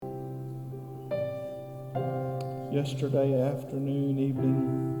Yesterday afternoon,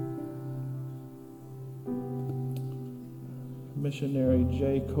 evening, missionary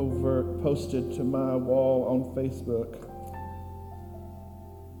Jay Covert posted to my wall on Facebook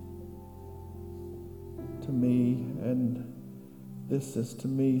to me, and this is to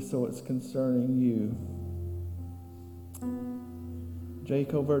me, so it's concerning you. Jay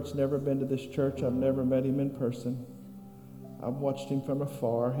Covert's never been to this church. I've never met him in person. I've watched him from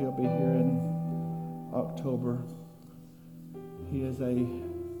afar. He'll be here in October. He is a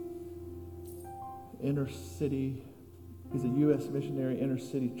inner city, he's a U.S. missionary inner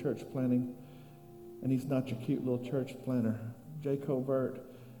city church planting, and he's not your cute little church planter. Jay Covert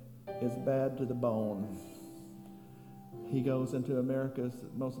is bad to the bone. He goes into America's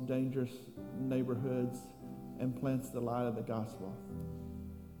most dangerous neighborhoods and plants the light of the gospel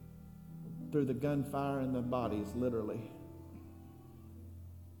through the gunfire and the bodies, literally.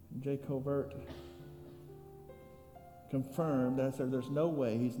 Jay Covert confirmed that I said, there's no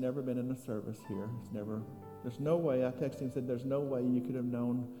way, he's never been in a service here. There's no way. I texted him and said, there's no way you could have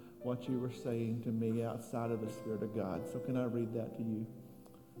known what you were saying to me outside of the Spirit of God. So can I read that to you?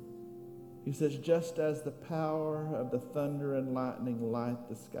 He says, just as the power of the thunder and lightning light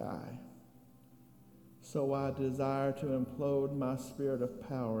the sky, so I desire to implode my spirit of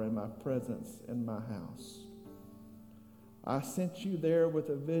power and my presence in my house. I sent you there with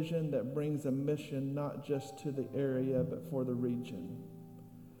a vision that brings a mission not just to the area, but for the region.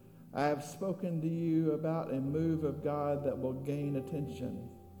 I have spoken to you about a move of God that will gain attention.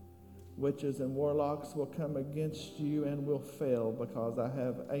 Witches and warlocks will come against you and will fail because I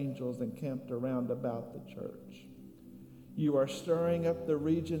have angels encamped around about the church. You are stirring up the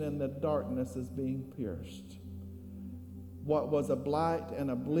region and the darkness is being pierced. What was a blight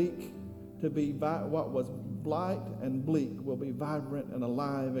and a bleak what was blight and bleak will be vibrant and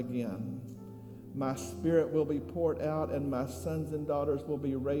alive again. My spirit will be poured out and my sons and daughters will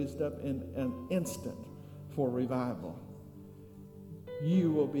be raised up in an instant for revival.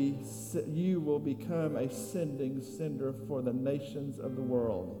 You will become a sending sender for the nations of the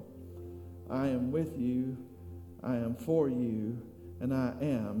world. I am with you, I am for you, and I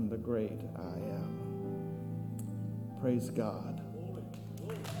am the great I am. Praise God.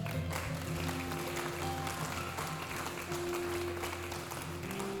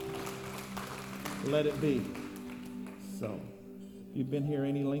 Let it be so. If you've been here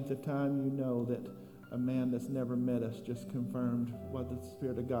any length of time, you know that a man that's never met us just confirmed what the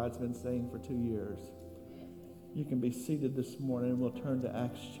Spirit of God's been saying for 2 years. You can be seated this morning, and we'll turn to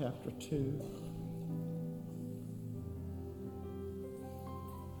Acts chapter 2.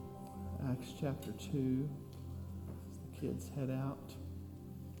 Acts chapter 2. As the kids head out.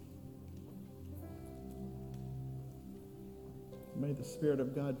 May the Spirit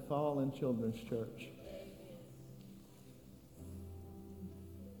of God fall in Children's Church.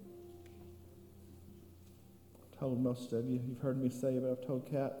 I've told most of you, you've heard me say, but I've told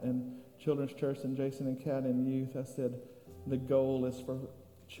Kat and Children's Church and Jason and Kat and youth, I said the goal is for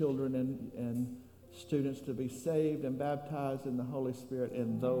children and students to be saved and baptized in the Holy Spirit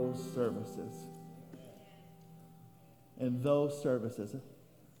in those services. In those services.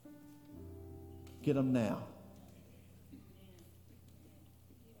 Get them now.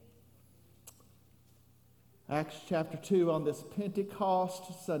 Acts chapter 2 on this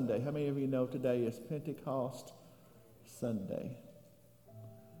Pentecost Sunday. How many of you know today is Pentecost Sunday?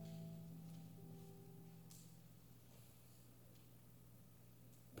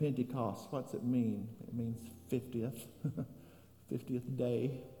 Pentecost, what's it mean? It means 50th. 50th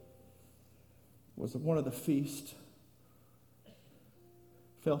day. Was one of the feasts.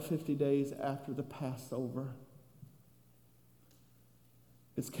 Fell 50 days after the Passover.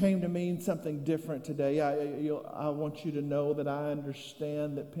 It's came to mean something different today. I want you to know that I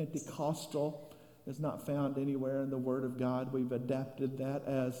understand that Pentecostal is not found anywhere in the Word of God. We've adapted that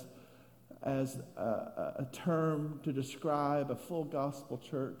as a term to describe a full gospel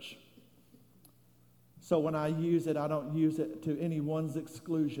church. So when I use it, I don't use it to anyone's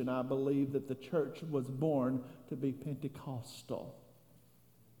exclusion. I believe that the church was born to be Pentecostal.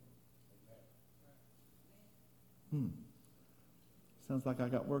 Sounds like I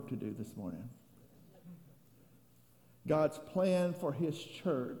got work to do this morning. God's plan for His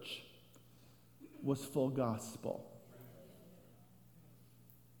church was full gospel.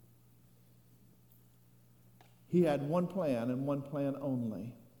 He had one plan and one plan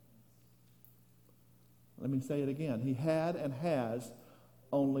only. Let me say it again. He had and has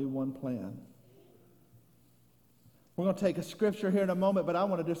only one plan. We're going to take a scripture here in a moment, but I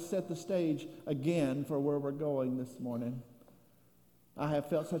want to just set the stage again for where we're going this morning. I have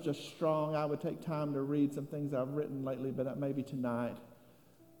felt such a strong, I would take time to read some things I've written lately, but maybe tonight.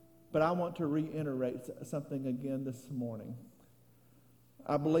 But I want to reiterate something again this morning.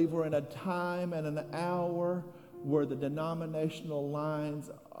 I believe we're in a time and an hour where the denominational lines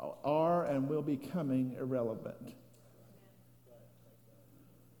are and will be becoming irrelevant.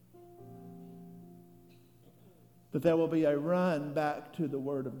 That there will be a run back to the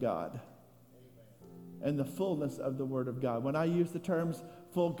Word of God and the fullness of the Word of God. When I use the terms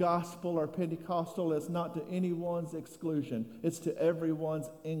full gospel or Pentecostal, it's not to anyone's exclusion. It's to everyone's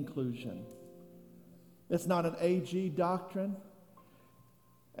inclusion. It's not an AG doctrine.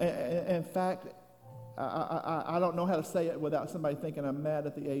 In fact, I don't know how to say it without somebody thinking I'm mad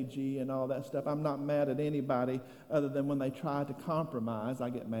at the AG and all that stuff. I'm not mad at anybody other than when they try to compromise, I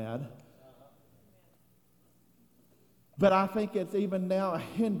get mad. But I think it's even now a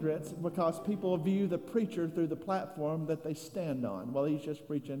hindrance because people view the preacher through the platform that they stand on. Well, he's just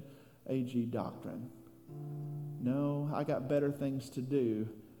preaching AG doctrine. No, I got better things to do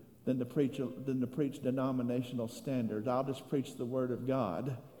than to preach denominational standards. I'll just preach the Word of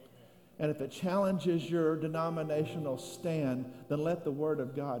God. And if it challenges your denominational stand, then let the Word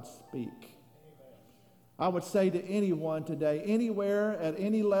of God speak. I would say to anyone today, anywhere, at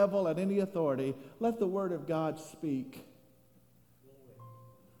any level, at any authority, let the Word of God speak.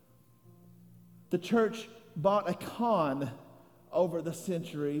 The church bought a con over the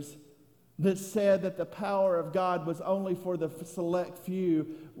centuries that said that the power of God was only for the select few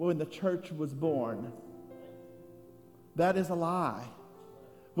when the church was born. That is a lie.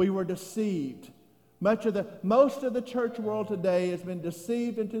 We were deceived. Most of the church world today has been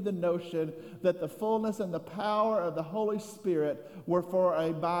deceived into the notion that the fullness and the power of the Holy Spirit were for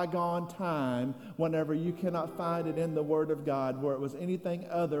a bygone time whenever you cannot find it in the Word of God where it was anything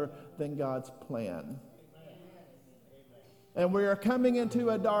other than God's plan. And we are coming into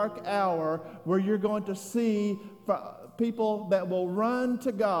a dark hour where you're going to see people that will run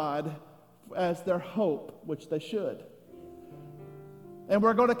to God as their hope, which they should. And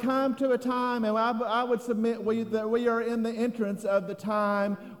we're going to come to a time, and I would submit that we are in the entrance of the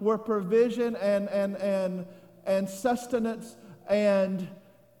time where provision and sustenance and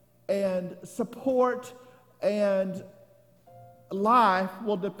support and life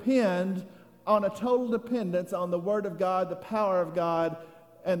will depend on a total dependence on the Word of God, the power of God,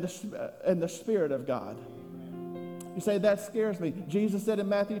 and the Spirit of God. You say, that scares me. Jesus said in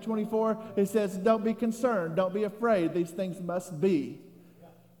Matthew 24, he says, don't be concerned, don't be afraid. These things must be.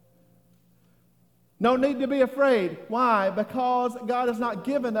 No need to be afraid. Why? Because God has not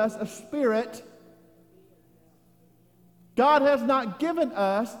given us a spirit. God has not given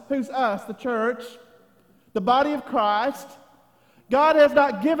us, who's us, the church, the body of Christ. God has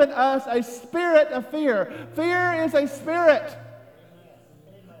not given us a spirit of fear. Fear is a spirit.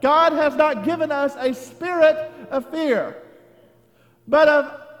 God has not given us a spirit of fear, but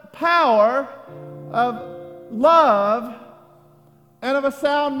of power, of love, and of a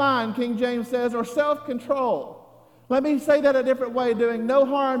sound mind, King James says, or self-control. Let me say that a different way, doing no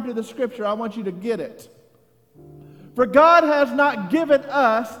harm to the Scripture. I want you to get it. For God has not given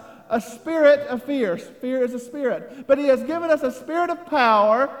us a spirit of fear. Fear is a spirit. But He has given us a spirit of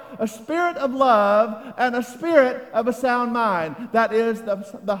power, a spirit of love, and a spirit of a sound mind. That is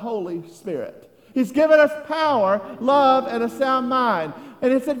the Holy Spirit. He's given us power, love, and a sound mind.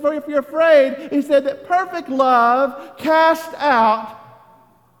 And He said, for if you're afraid, He said that perfect love casts out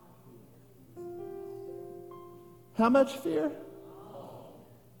how much fear?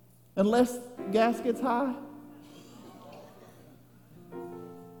 Unless gas gets high?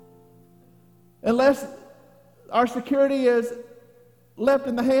 Unless our security is left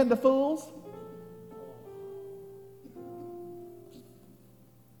in the hand of fools?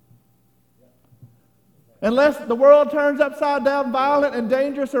 Unless the world turns upside down, violent and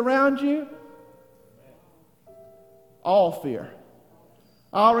dangerous around you? All fear.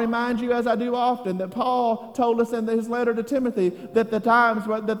 I'll remind you, as I do often, that Paul told us in his letter to Timothy that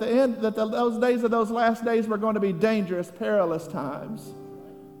those days of those last days were going to be dangerous, perilous times.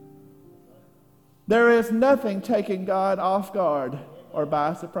 There is nothing taking God off guard or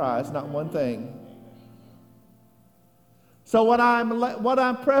by surprise, not one thing. So what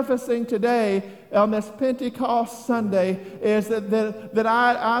I'm prefacing today on this Pentecost Sunday is that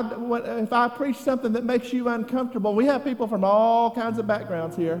if I preach something that makes you uncomfortable, we have people from all kinds of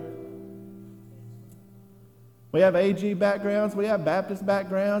backgrounds here. We have AG backgrounds, we have Baptist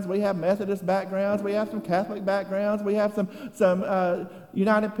backgrounds, we have Methodist backgrounds, we have some Catholic backgrounds, we have some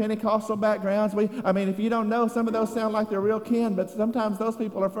United Pentecostal backgrounds. If you don't know, some of those sound like they're real kin, but sometimes those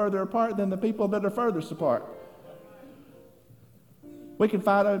people are further apart than the people that are furthest apart. We can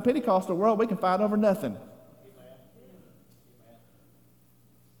fight over, in the Pentecostal world, we can fight over nothing.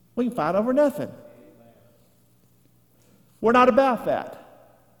 We can fight over nothing. We're not about that.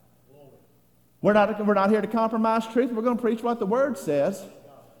 We're not here to compromise truth. We're going to preach what the Word says.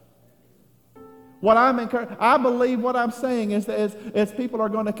 I believe what I'm saying is people are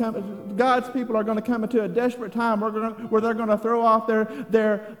going to come, God's people are going to come into a desperate time where they're going to throw off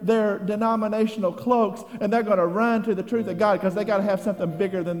their denominational cloaks and they're going to run to the truth of God because they got to have something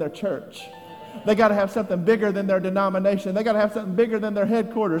bigger than their church. They got to have something bigger than their denomination. They got to have something bigger than their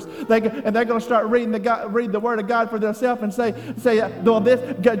headquarters. And they're going to start read the Word of God for themselves and say, well,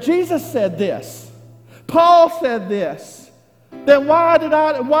 Jesus said this. Paul said this. Then why do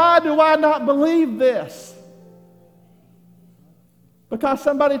I not believe this? Because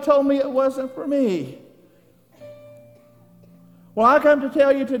somebody told me it wasn't for me. Well, I come to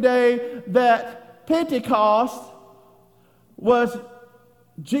tell you today that Pentecost was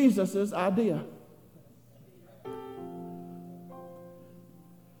Jesus' idea.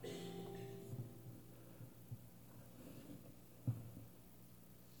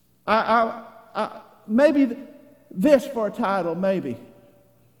 Maybe this for a title, maybe.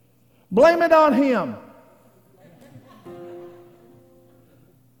 Blame it on him.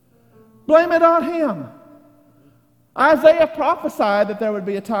 Blame it on him. Isaiah prophesied that there would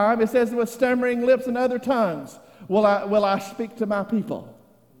be a time. It says, with stammering lips and other tongues will I speak to my people.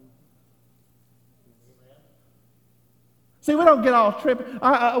 See, we don't get all tripped.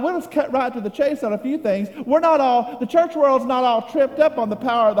 We'll just cut right to the chase on a few things. The church world's not all tripped up on the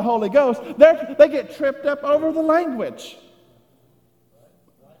power of the Holy Ghost. They get tripped up over the language.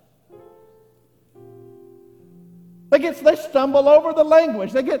 They stumble over the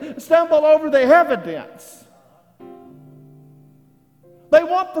language. They stumble over the evidence. They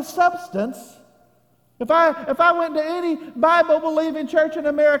want the substance. If I went to any Bible-believing church in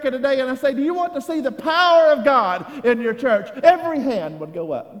America today and I say, do you want to see the power of God in your church? Every hand would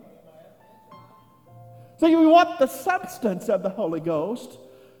go up. So we want the substance of the Holy Ghost,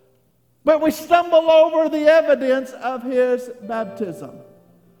 but we stumble over the evidence of His baptism.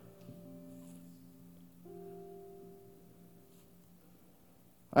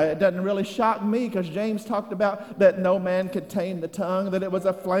 It doesn't really shock me because James talked about that no man could tame the tongue, that it was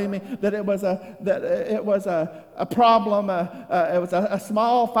a flaming, that it was a problem, it was a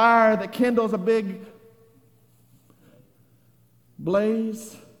small fire that kindles a big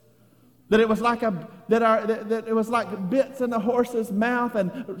blaze, that it was like that it was like bits in a horse's mouth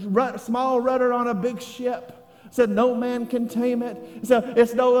and small rudder on a big ship. Said no man can tame it. So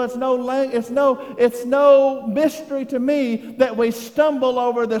it's no mystery to me that we stumble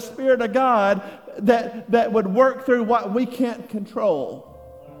over the Spirit of God that would work through what we can't control.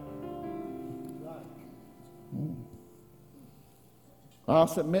 I'll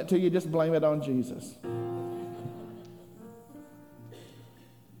submit to you, just blame it on Jesus.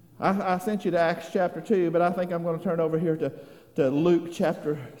 I sent you to Acts chapter 2, but I think I'm going to turn over here to Luke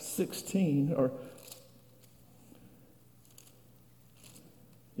chapter 16 or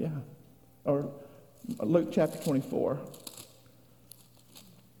Luke chapter 24.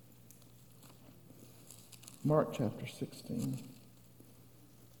 Mark chapter 16.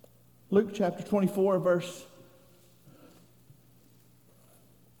 Luke chapter 24, verse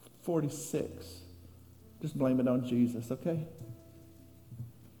 46. Just blame it on Jesus, okay?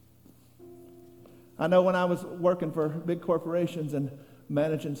 I know when I was working for big corporations and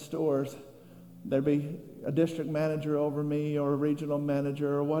managing stores, there'd be a district manager over me or a regional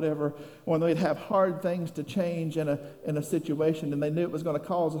manager or whatever. When they'd have hard things to change in a situation and they knew it was going to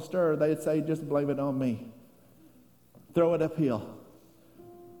cause a stir, they'd say, just blame it on me. Throw it uphill.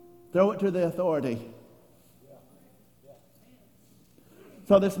 Throw it to the authority.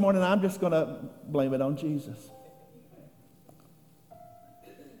 So this morning I'm just going to blame it on Jesus.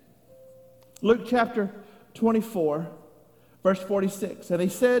 Luke chapter 24, verse 46. And he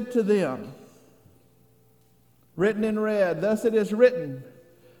said to them, written in red, thus it is written,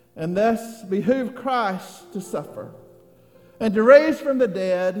 and thus behooved Christ to suffer, and to raise from the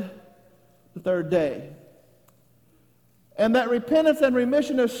dead the third day, and that repentance and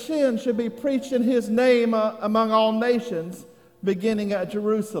remission of sins should be preached in his name among all nations, beginning at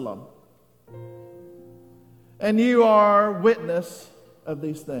Jerusalem. And you are witness of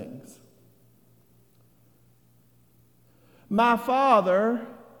these things. My Father,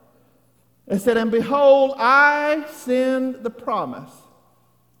 it said, and behold, I send the promise.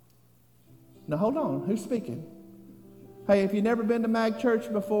 Now hold on, who's speaking? Hey, if you've never been to Mag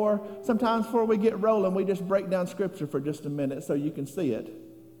Church before, sometimes before we get rolling, we just break down Scripture for just a minute so you can see it.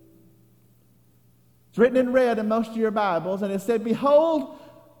 It's written in red in most of your Bibles, and it said, behold,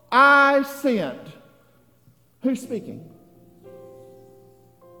 I send. Who's speaking?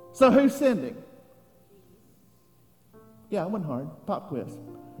 So who's sending? Yeah, it wasn't hard. Pop quiz.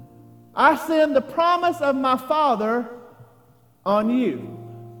 I send the promise of my Father on you.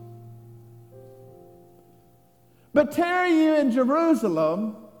 But tarry you in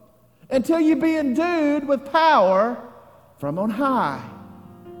Jerusalem until you be endued with power from on high.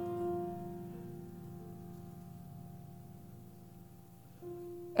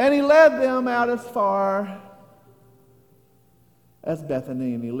 And he led them out as far as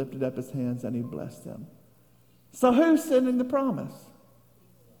Bethany, and he lifted up his hands and he blessed them. So who's sending the promise?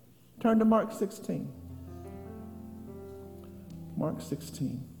 Turn to Mark 16. Mark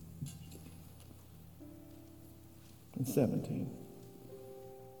 16 and 17.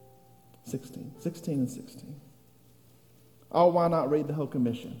 16 and 16. Oh, why not read the whole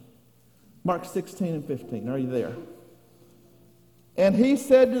commission? Mark 16 and 15. Are you there? And he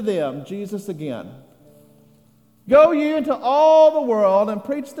said to them, Jesus again, go ye into all the world and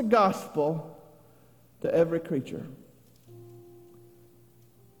preach the gospel to every creature.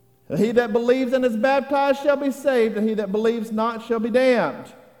 And he that believes and is baptized shall be saved, and he that believes not shall be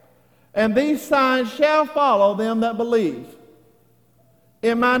damned. And these signs shall follow them that believe.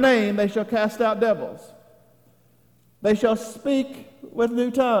 In my name they shall cast out devils. They shall speak with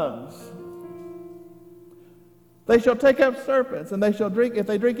new tongues. They shall take up serpents, and they shall drink. If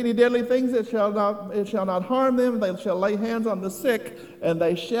they drink any deadly things, it shall not harm them. They shall lay hands on the sick, and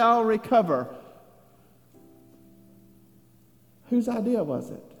they shall recover. Whose idea was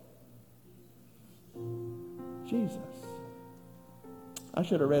it? Jesus. I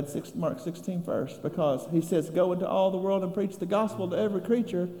should have read Mark 16 first, because he says, go into all the world and preach the gospel to every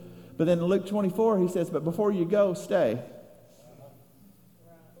creature. But then in Luke 24, he says, but before you go, stay.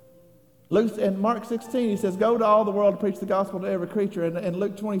 In Mark 16, he says, go to all the world and preach the gospel to every creature. And in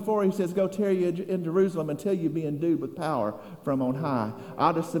Luke 24, he says, go tarry in Jerusalem until you be endued with power from on high.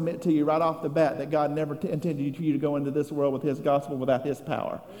 I'll just submit to you right off the bat that God never intended you to go into this world with his gospel without his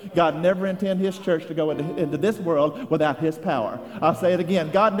power. God never intended his church to go into this world without his power. I'll say it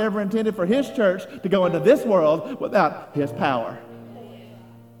again. God never intended for his church to go into this world without his power.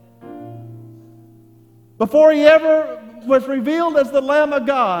 Before he ever was revealed as the Lamb of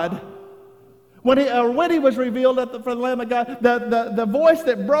God, when he was revealed for the Lamb of God, the voice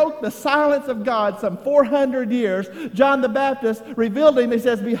that broke the silence of God some 400 years, John the Baptist revealed him. He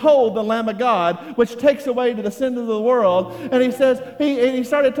says, behold the Lamb of God, which takes away the sins of the world. And he says, he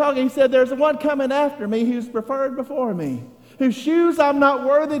started talking. He said, there's one coming after me who's preferred before me, whose shoes I'm not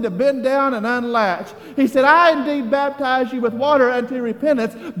worthy to bend down and unlatch. He said, I indeed baptize you with water unto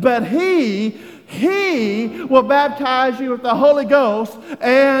repentance, but he will baptize you with the Holy Ghost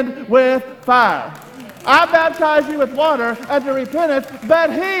and with fire. I baptize you with water unto repentance,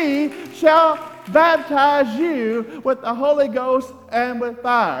 but he shall baptize you with the Holy Ghost and with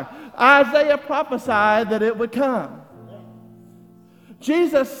fire. Isaiah prophesied that it would come.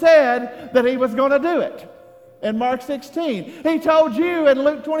 Jesus said that he was going to do it. In Mark 16, he told you in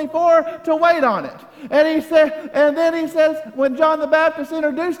Luke 24 to wait on it. And then he says, when John the Baptist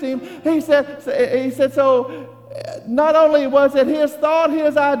introduced him, he said, so not only was it his thought,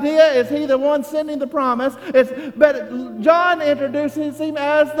 his idea, is he the one sending the promise, but John introduces him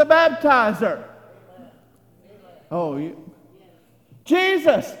as the baptizer.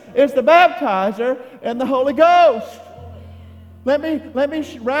 Jesus is the baptizer and the Holy Ghost. Let me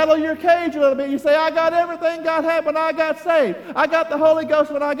rattle your cage a little bit. You say, I got everything God had when I got saved. I got the Holy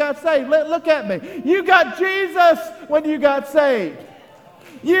Ghost when I got saved. Look at me. You got Jesus when you got saved.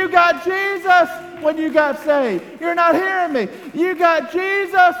 You got Jesus when you got saved. You're not hearing me. You got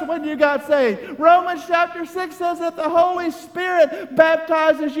Jesus when you got saved. Romans chapter 6 says that the Holy Spirit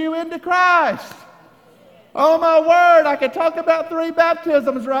baptizes you into Christ. Oh my word, I could talk about 3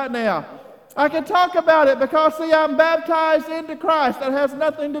 baptisms right now. I can talk about it because, see, I'm baptized into Christ. That has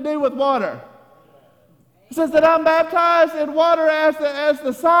nothing to do with water. It says that I'm baptized in water as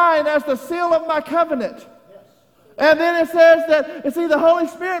the sign, as the seal of my covenant. And then it says that, see, the Holy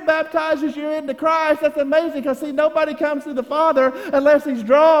Spirit baptizes you into Christ. That's amazing because, see, nobody comes to the Father unless he's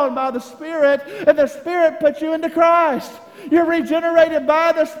drawn by the Spirit, and the Spirit puts you into Christ. You're regenerated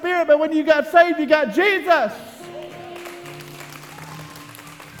by the Spirit, but when you got saved, you got Jesus.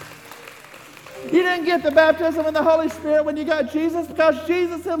 You didn't get the baptism in the Holy Spirit when you got Jesus, because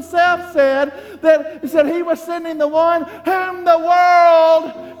Jesus himself said he was sending the one whom the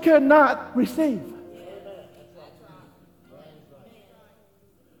world could not receive.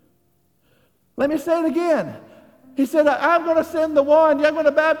 Let me say it again. He said, I'm going to send the one. I'm going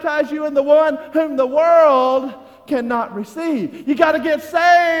to baptize you in the one whom the world cannot receive. You got to get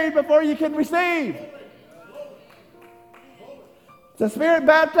saved before you can receive. The Spirit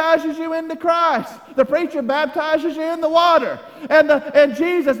baptizes you into Christ. The preacher baptizes you in the water. And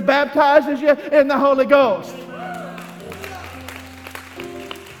Jesus baptizes you in the Holy Ghost.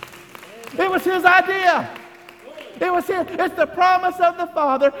 It was His idea. It was His. It's the promise of the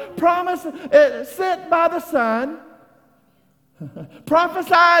Father, promise sent by the Son,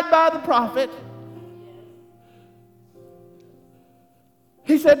 prophesied by the prophet.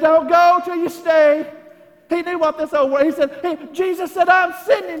 He said, don't go till you stay. He knew what this old word. He said, Jesus said, I'm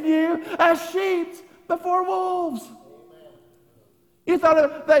sending you as sheep before wolves. You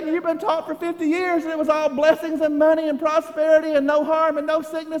thought that you've been taught for 50 years and it was all blessings and money and prosperity and no harm and no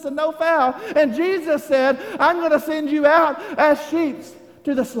sickness and no foul. And Jesus said, I'm going to send you out as sheep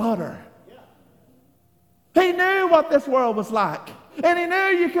to the slaughter. He knew what this world was like. And He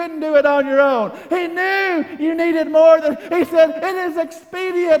knew you couldn't do it on your own. He knew you needed more than... He said, it is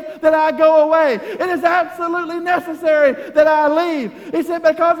expedient that I go away. It is absolutely necessary that I leave. He said,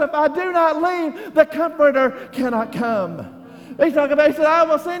 because if I do not leave, the Comforter cannot come. He said, I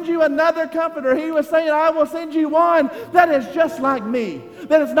will send you another Comforter. He was saying, I will send you one that is just like me.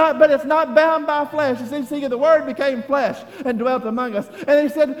 But it's not bound by flesh. You see, the Word became flesh and dwelt among us. And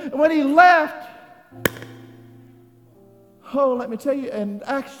He said, when He left... Oh, let me tell you, in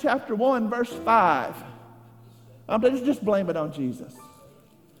Acts chapter 1, verse 5, just blame it on Jesus.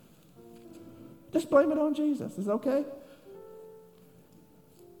 Just blame it on Jesus. Is it okay?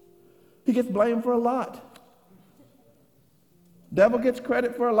 He gets blamed for a lot. Devil gets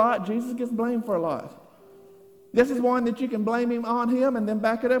credit for a lot. Jesus gets blamed for a lot. This is one that you can blame Him on Him and then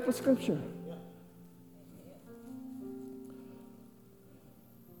back it up with Scripture.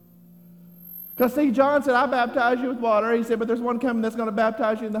 Because see, John said, I baptize you with water. He said, but there's one coming that's going to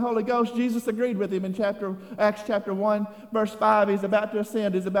baptize you in the Holy Ghost. Jesus agreed with him in Acts chapter 1, verse 5. He's about to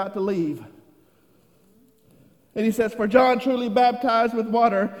ascend. He's about to leave. And he says, for John truly baptized with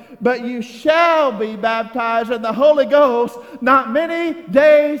water, but you shall be baptized in the Holy Ghost not many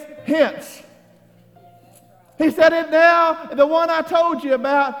days hence. He said it now, the one I told you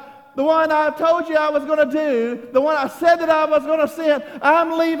about, the one I told you I was going to do, the one I said that I was going to send,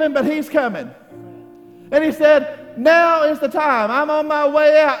 I'm leaving, but He's coming. And He said, now is the time. I'm on my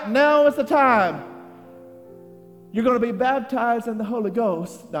way out. Now is the time. You're going to be baptized in the Holy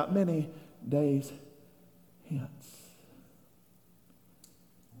Ghost not many days hence.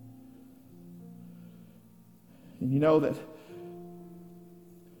 And you know that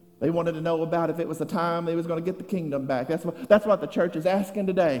they wanted to know about if it was the time they was going to get the kingdom back. That's what the church is asking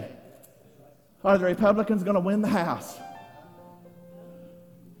today. Are the Republicans going to win the House?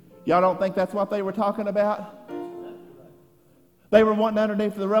 Y'all don't think that's what they were talking about? They were wanting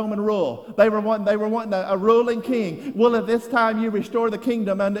underneath the Roman rule. They were wanting a ruling king. Will at this time you restore the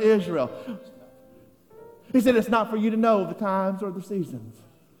kingdom unto Israel? He said, it's not for you to know the times or the seasons.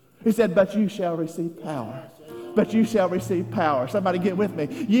 He said, but you shall receive power. But you shall receive power. Somebody get with me.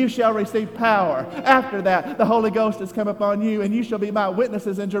 You shall receive power. After that, the Holy Ghost has come upon you, and you shall be my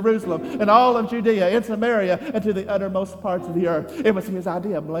witnesses in Jerusalem and all of Judea and Samaria and to the uttermost parts of the earth. It was His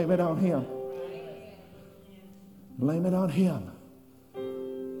idea. Blame it on Him. Blame it on Him.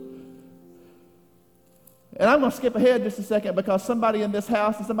 And I'm going to skip ahead just a second because somebody in this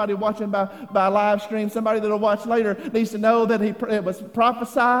house and somebody watching by live stream, somebody that will watch later, needs to know that it was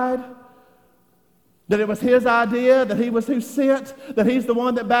prophesied, that it was His idea, that He was who sent, that He's the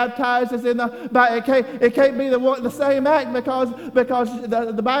one that baptizes in the... It can't be the same act because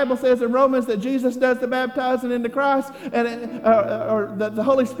the Bible says in Romans that Jesus does the baptizing into Christ, and the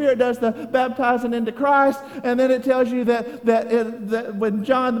Holy Spirit does the baptizing into Christ, and then it tells you that when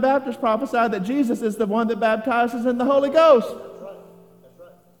John the Baptist prophesied that Jesus is the one that baptizes in the Holy Ghost. That's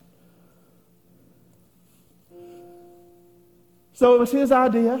right. So it was His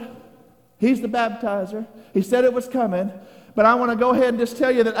idea. He's the baptizer. He said it was coming. But I want to go ahead and just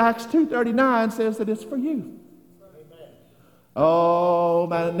tell you that Acts 2:39 says that it's for you. Amen. Oh,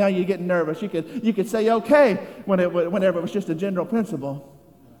 man, now you're getting nervous. You could say okay whenever it was just a general principle.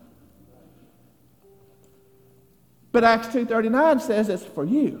 But Acts 2:39 says it's for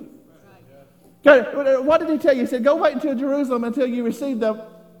you. What did He tell you? He said, go wait until Jerusalem until you receive the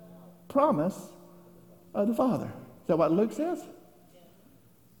promise of the Father. Is that what Luke says?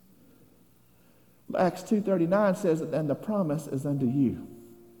 Acts 2:39 says, and the promise is unto you.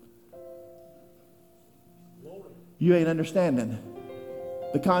 You ain't understanding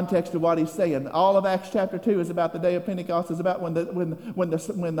the context of what he's saying. All of Acts chapter 2 is about the day of Pentecost. It's about when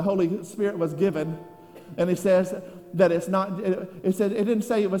the Holy Spirit was given And he says that it's not, it said, it didn't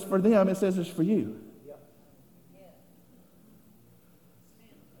say it was for them, it says it's for you.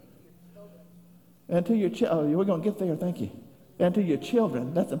 And to your children, we're going to get there, thank you. And to your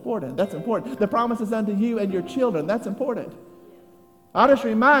children, that's important, that's important. The promise is unto you and your children, that's important. I'll just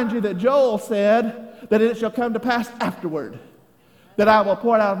remind you that Joel said that it shall come to pass afterward, that I will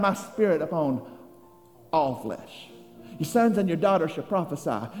pour out my spirit upon all flesh. Your sons and your daughters shall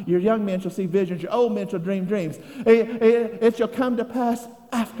prophesy. Your young men shall see visions. Your old men shall dream dreams. It shall come to pass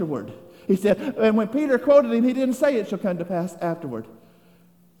afterward. He said, and when Peter quoted him, he didn't say it shall come to pass afterward.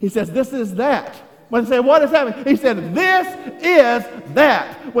 He says, this is that. When they say, what is happening? He said, this is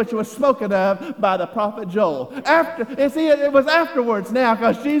that which was spoken of by the prophet Joel. It was afterwards now,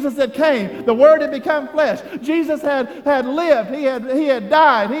 because Jesus had came. The Word had become flesh. Jesus had lived. He had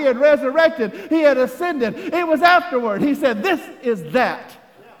died. He had resurrected. He had ascended. It was afterward. He said, this is that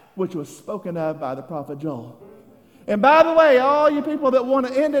which was spoken of by the prophet Joel. And by the way, all you people that want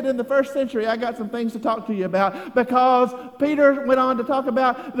to end it in the first century, I got some things to talk to you about, because Peter went on to talk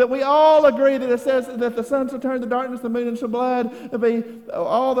about that we all agree that it says that the sun shall turn to darkness, the moon into blood, there'll be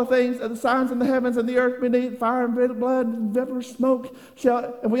all the things, the signs in the heavens and the earth beneath, fire and blood and vapor, smoke,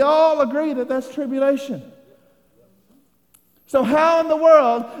 and we all agree that that's tribulation. So how in the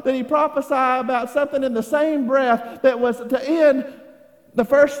world did he prophesy about something in the same breath that was to end the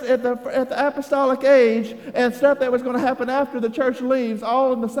first at the apostolic age and stuff that was going to happen after the church leaves,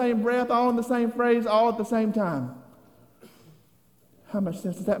 all in the same breath, all in the same phrase, all at the same time? How much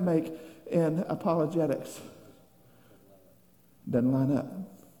sense does that make in apologetics? Doesn't line up.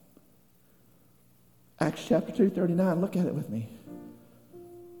 Acts chapter 2:39, look at it with me.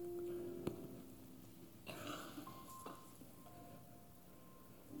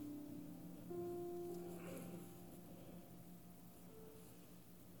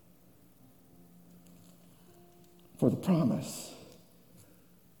 For the promise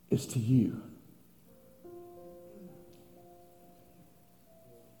is to you.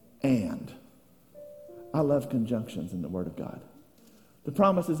 And. I love conjunctions in the Word of God. The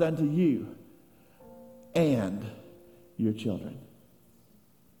promise is unto you and your children.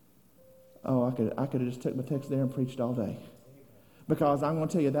 Oh, I could have just took my text there and preached all day. Because I'm going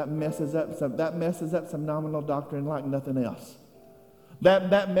to tell you, that messes up some nominal doctrine like nothing else.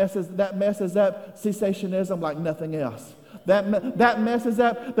 That messes up cessationism like nothing else. That messes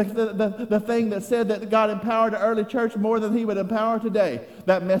up the thing that said that God empowered the early church more than he would empower today.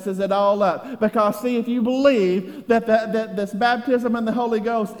 That messes it all up. Because, see, if you believe that this baptism in the Holy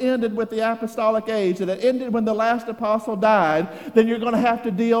Ghost ended with the apostolic age, that it ended when the last apostle died, then you're going to have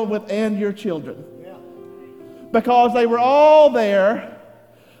to deal with and your children. Because they were all there.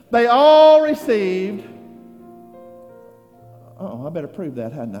 They all received. Oh, I better prove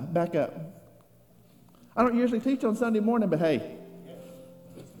that, hadn't I? Back up. I don't usually teach on Sunday morning, but hey.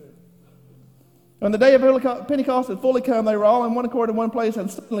 When the day of Pentecost had fully come, they were all in one accord in one place, and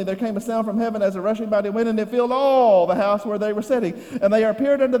suddenly there came a sound from heaven as a rushing mighty wind, and it filled all the house where they were sitting. And there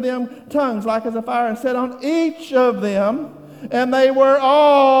appeared unto them tongues like as a fire, and set on each of them, and they were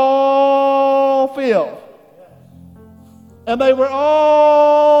all filled. And they were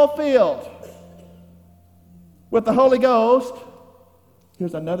all filled with the Holy Ghost.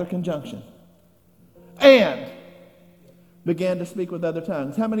 Here's another conjunction. And began to speak with other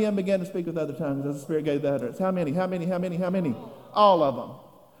tongues. How many of them began to speak with other tongues as the Spirit gave the utterance? How many? All of them.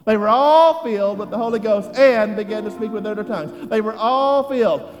 They were all filled with the Holy Ghost and began to speak with other tongues. They were all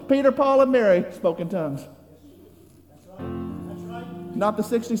filled. Peter, Paul, and Mary spoke in tongues. That's right. Not the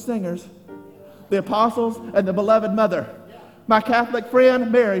 60 singers. The apostles and the beloved mother. My Catholic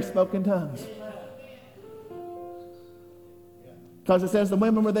friend, Mary, spoke in tongues. Because it says the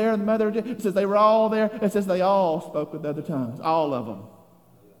women were there and the mother, it says they were all there. It says they all spoke with other tongues. All of them.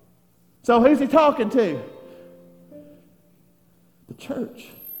 So who's he talking to? The church.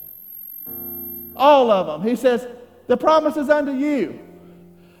 All of them. He says, the promise is unto you.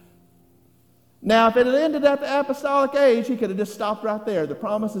 Now, if it had ended at the apostolic age, he could have just stopped right there. The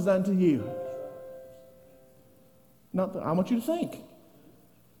promise is unto you. I want you to think.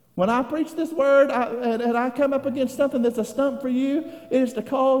 When I preach this word and I come up against something that's a stump for you, it is to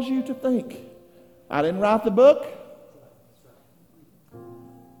cause you to think. I didn't write the book.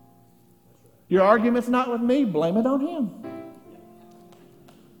 Your argument's not with me. Blame it on him.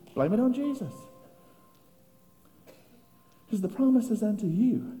 Blame it on Jesus. Because the promise is unto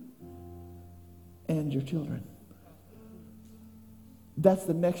you and your children. That's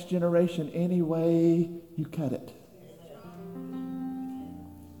the next generation any way you cut it.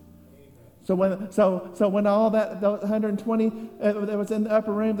 So when all those 120 that was in the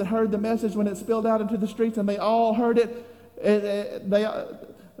upper room that heard the message, when it spilled out into the streets and they all heard it,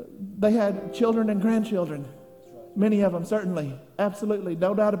 they had children and grandchildren. Many of them, certainly. Absolutely.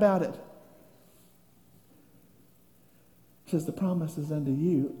 No doubt about it. It says the promise is unto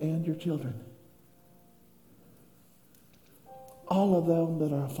you and your children. All of them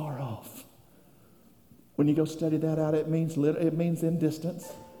that are far off. When you go study that out, it means in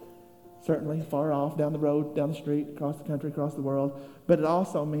distance. Certainly, far off, down the road, down the street, across the country, across the world. But it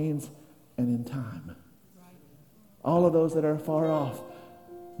also means and in time. All of those that are far off,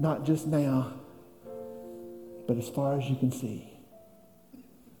 not just now, but as far as you can see.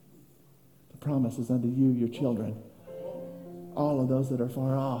 The promise is unto you, your children. All of those that are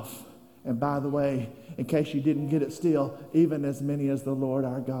far off. And by the way, in case you didn't get it still, even as many as the Lord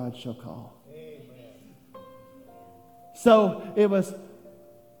our God shall call. Amen. So it was,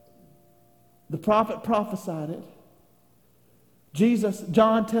 the prophet prophesied it.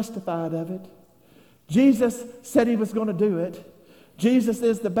 John testified of it. Jesus said he was going to do it. Jesus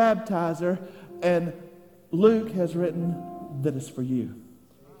is the baptizer, and Luke has written that it's for you.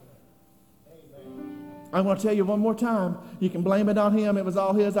 I'm going to tell you one more time. You can blame it on him. It was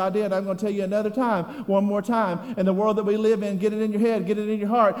all his idea. And I'm going to tell you another time, one more time. In the world that we live in, get it in your head, get it in your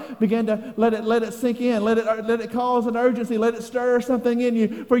heart. Begin to let it sink in. Let it cause an urgency. Let it stir something in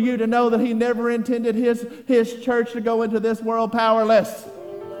you for you to know that he never intended his church to go into this world powerless.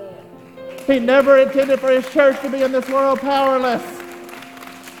 He never intended for his church to be in this world powerless.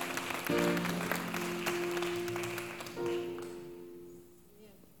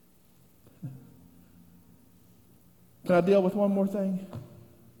 Can I deal with one more thing?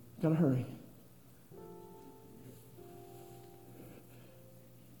 Gotta hurry.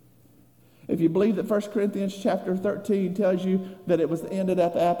 If you believe that 1 Corinthians chapter 13 tells you that it was ended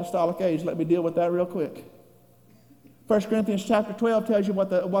at the apostolic age, let me deal with that real quick. 1 Corinthians chapter 12 tells you what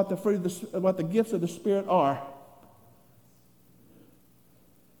the gifts of the Spirit are.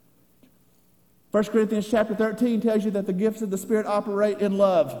 1 Corinthians chapter 13 tells you that the gifts of the Spirit operate in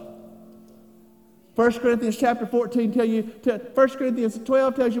love. 1 Corinthians chapter 14 1 Corinthians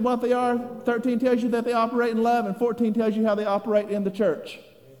 12 tells you what they are, 13 tells you that they operate in love, and 14 tells you how they operate in the church.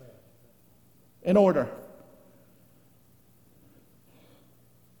 In order.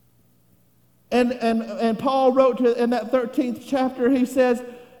 And Paul wrote in that 13th chapter, he says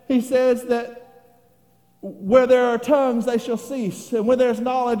that where there are tongues, they shall cease, and where there's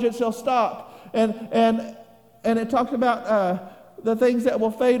knowledge, it shall stop. And it talks about the things that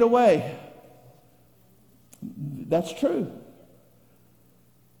will fade away. That's true.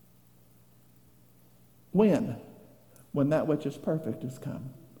 When? When that which is perfect has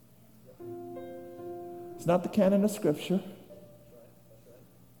come. It's not the canon of Scripture.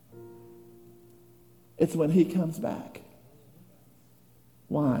 It's when he comes back.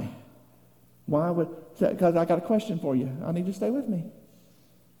 Why? Because I got a question for you. I need you to stay with me.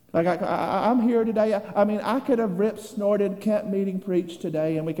 Like I'm here today. I mean, I could have ripped, snorted, camp meeting, preached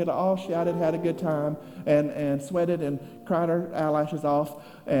today, and we could have all shouted, had a good time, and sweated and cried our eyelashes off.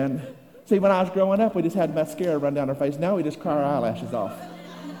 And see, when I was growing up, we just had mascara run down our face. Now we just cry our eyelashes off.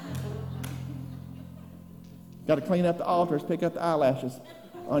 Got to clean up the altars, pick up the eyelashes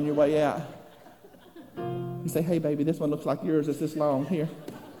on your way out. You say, hey, baby, this one looks like yours. It's this long. Here.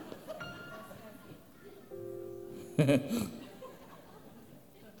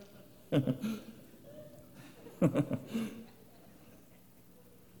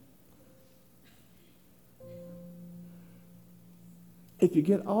 If you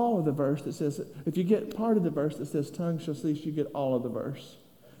get all of the verse that says, if you get part of the verse that says tongue shall cease, you get all of the verse.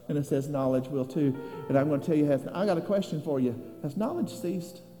 And it says knowledge will too. And I'm going to tell you, I got a question for you. Has knowledge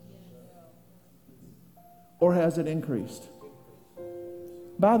ceased? Or has it increased?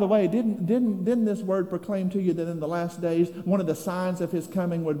 By the way, didn't this word proclaim to you that in the last days, one of the signs of his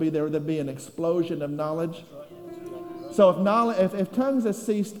coming would be there would be an explosion of knowledge? So if tongues has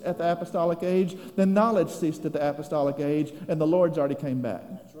ceased at the apostolic age, then knowledge ceased at the apostolic age, and the Lord's already came back.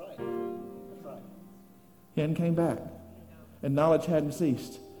 That's right. That's right. He hadn't came back, and knowledge hadn't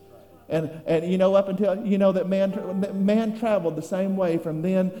ceased. And you know, up until, you know, that man traveled the same way from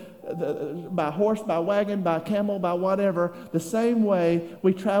then, by horse, by wagon, by camel, by whatever, the same way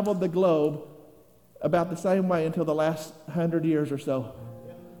we traveled the globe, about the same way until the last 100 years or so.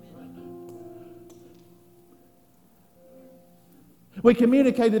 We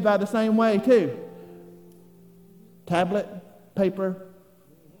communicated by the same way too. Tablet, paper,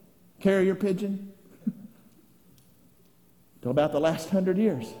 carrier pigeon. Till about the last 100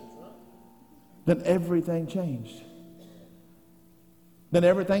 years. Then everything changed. Then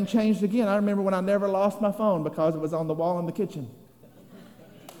everything changed again. I remember when I never lost my phone because it was on the wall in the kitchen.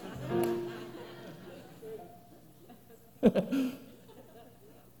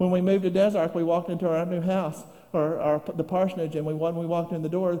 When we moved to Desert, we walked into our new house, or the parsonage, and when we walked in the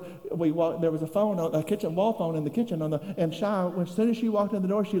door, there was a phone, a kitchen wall phone in the kitchen, and Shy, as soon as she walked in the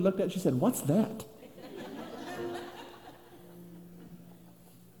door, she looked at it, she said, "What's that?"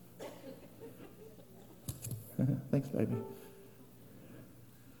 Thanks, baby.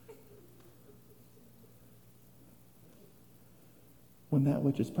 When that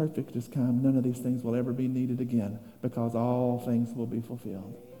which is perfect is come, none of these things will ever be needed again, because all things will be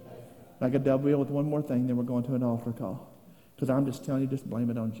fulfilled. I got to deal with one more thing, then we're going to an altar call. Because I'm just telling you, just blame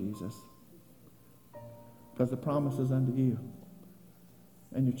it on Jesus. Because the promise is unto you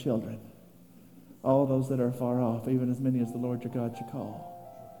and your children, all those that are far off, even as many as the Lord your God shall call.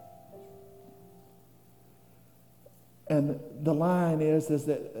 And the line is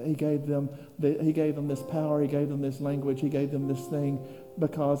that he gave them this power, he gave them this language, he gave them this thing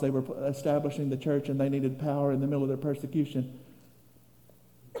because they were establishing the church and they needed power in the middle of their persecution.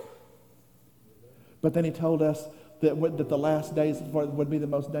 But then he told us that the last days would be the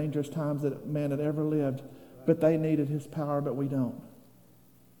most dangerous times that man had ever lived. But they needed his power, but we don't.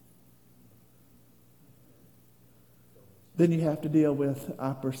 Then you have to deal with,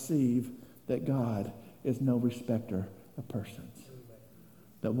 I perceive that God is no respecter of persons.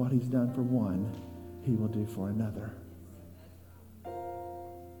 That what he's done for one, he will do for another.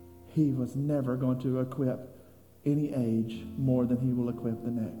 He was never going to equip any age more than he will equip the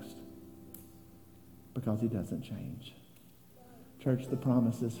next. Because he doesn't change. Church, the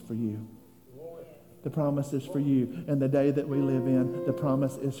promise is for you. The promise is for you. And the day that we live in, the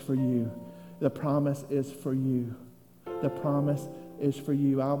promise is for you. The promise is for you. The promise is for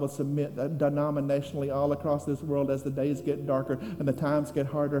you. I will submit denominationally all across this world as the days get darker and the times get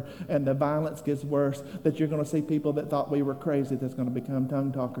harder and the violence gets worse, that you're going to see people that thought we were crazy that's going to become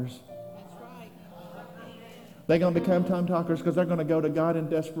tongue talkers. They're going to become tongue talkers because they're going to go to God in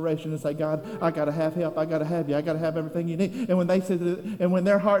desperation and say, "God, I got to have help. I got to have you. I got to have everything you need." And when they say, and when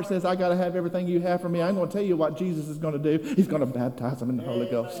their heart says, "I got to have everything you have for me," I'm going to tell you what Jesus is going to do. He's going to baptize them in the Holy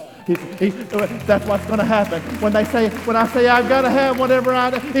Ghost. That's what's going to happen. When I say, "I've got to have whatever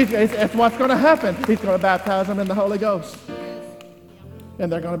that's what's going to happen. He's going to baptize them in the Holy Ghost. And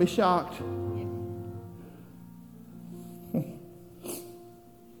they're going to be shocked.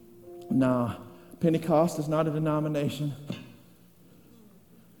 No. Pentecost is not a denomination.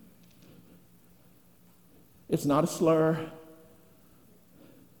 It's not a slur.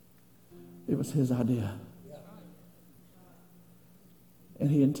 It was his idea. And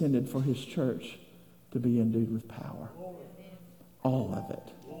he intended for his church to be endued with power. All of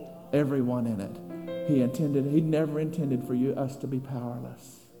it. Everyone in it. He never intended for us to be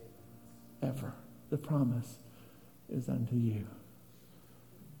powerless. Ever. The promise is unto you.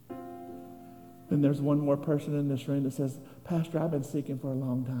 Then there's one more person in this room that says, "Pastor, I've been seeking for a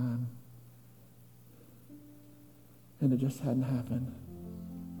long time. And it just hadn't happened."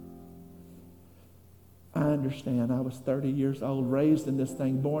 I understand. I was 30 years old, raised in this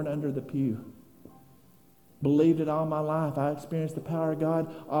thing, born under the pew. Believed it all my life. I experienced the power of God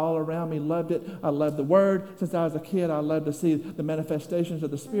all around me. Loved it. I loved the Word. Since I was a kid, I loved to see the manifestations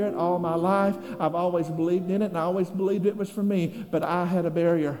of the Spirit all my life. I've always believed in it, and I always believed it was for me. But I had a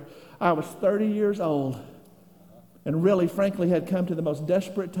barrier. I was 30 years old and really, frankly, had come to the most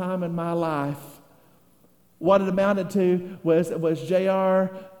desperate time in my life. What it amounted to was J.R.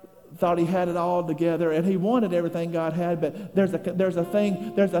 thought he had it all together, and he wanted everything God had. But there's a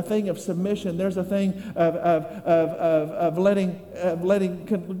thing of submission. There's a thing of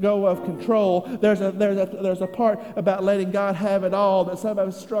letting go of control. There's a part about letting God have it all that some of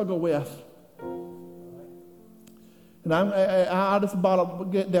us struggle with. And I just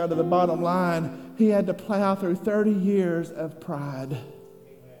get down to the bottom line. He had to plow through 30 years of pride.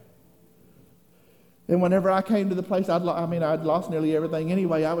 And whenever I came to the place, I'd lost nearly everything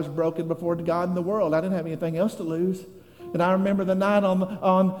anyway. I was broken before God and the world. I didn't have anything else to lose. And I remember the night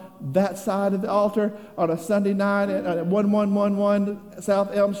on that side of the altar on a Sunday night at 1111 South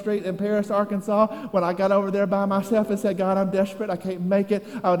Elm Street in Paris, Arkansas, when I got over there by myself and said, "God, I'm desperate. I can't make it.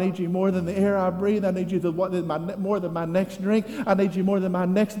 I need you more than the air I breathe. I need you more than my next drink. I need you more than my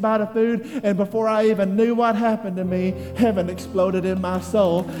next bite of food." And before I even knew what happened to me, heaven exploded in my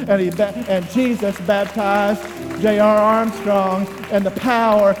soul. And Jesus baptized J.R. Armstrong in the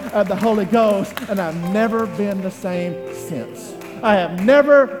power of the Holy Ghost. And I've never been the same since. I have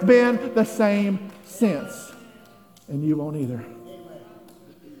never been the same since. And you won't either.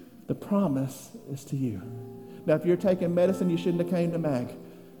 The promise is to you. Now, if you're taking medicine, you shouldn't have came to MAG.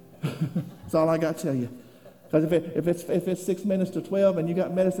 That's all I got to tell you. Because if it's 6 minutes to 12 and you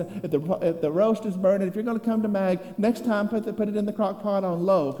got medicine, if the roast is burning, if you're going to come to MAG, next time put it in the crock pot on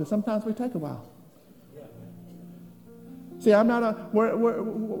low, because sometimes we take a while. See, we're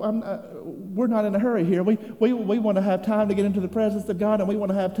not in a hurry here. We want to have time to get into the presence of God, and we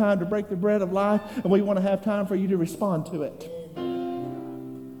want to have time to break the bread of life, and we want to have time for you to respond to it.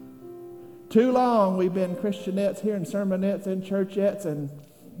 Too long we've been Christianettes here and sermonettes and churchettes and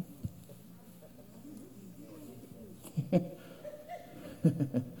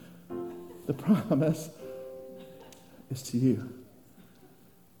the promise is to you.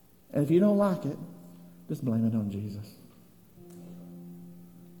 And if you don't like it, just blame it on Jesus.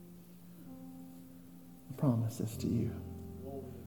 The promise is to you.